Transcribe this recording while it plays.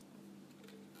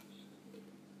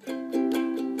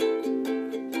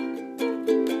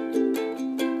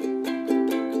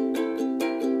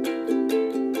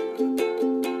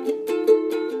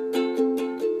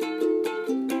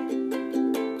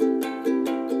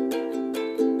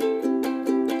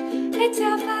It's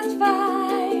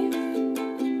 5:05.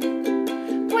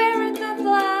 We're at the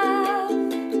bluff.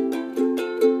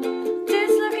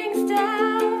 This looking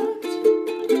stout.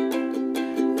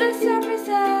 The surface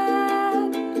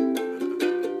up.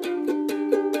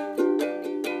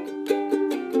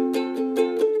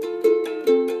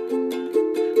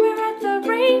 We're at the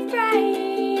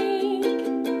Reefbreak.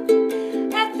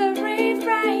 At the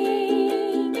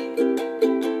Reefbreak.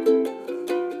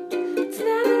 It's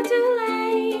never too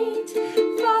late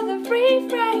for the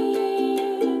Reefbreak.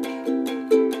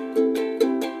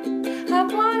 I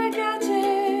wanna go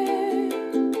too,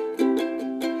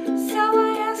 so I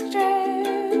asked her,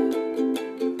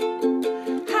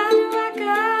 how do I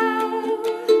go?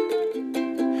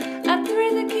 Up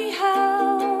through the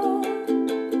keyhole.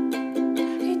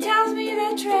 He tells me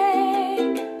the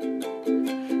trick,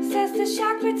 says the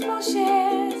shark bit's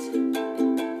bullshit.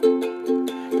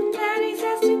 And then he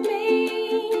says to me,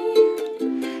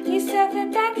 he said that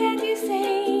back can you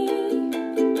see?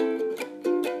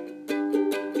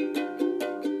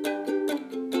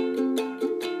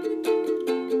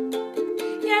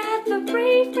 You're at the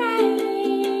Reefbreak.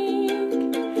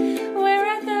 We're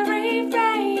at the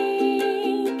Reefbreak.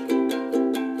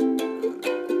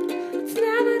 It's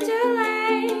never too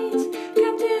late.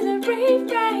 Come to the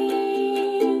Reefbreak.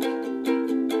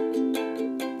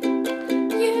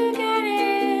 You get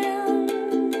in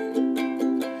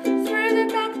through the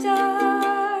back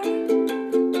door.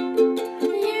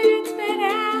 You get spit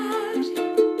out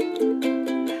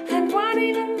and want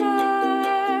even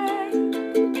more.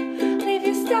 Leave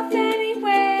your stuff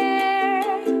anywhere.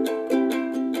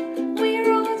 We're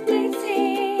always mates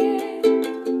here.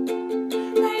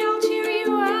 They all cheer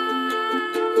you on.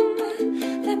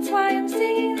 That's why I'm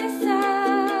singing this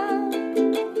song.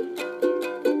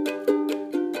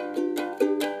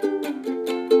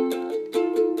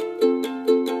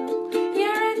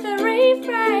 You're at the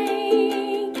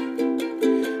Reefbreak.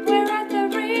 We're at the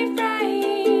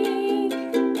Reefbreak.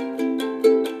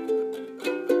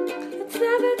 It's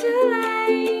never too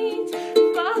late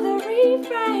for the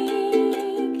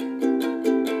Reefbreak.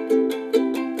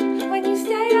 When you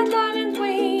stay out long and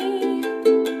wee,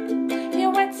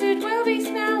 your wetsuit will be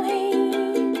smelly.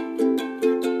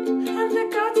 And the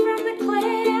goats from the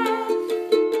cliff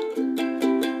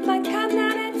might come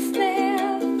down and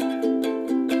sniff.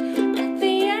 At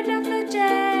the end of the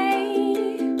day,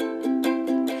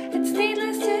 it's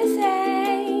needless to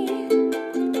say,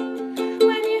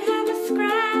 when you have a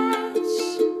scratch,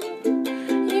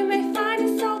 you may find a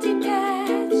salty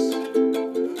patch.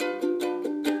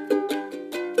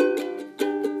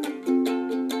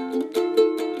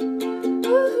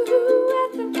 Ooh,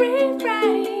 at the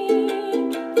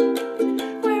Reefbreak.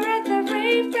 We're at the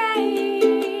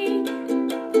Reefbreak.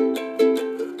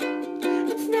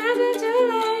 It's never too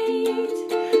late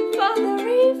for the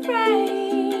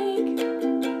Reefbreak.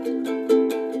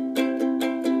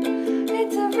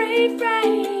 It's a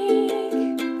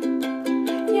Reefbreak.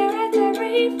 You're at the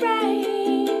Reefbreak.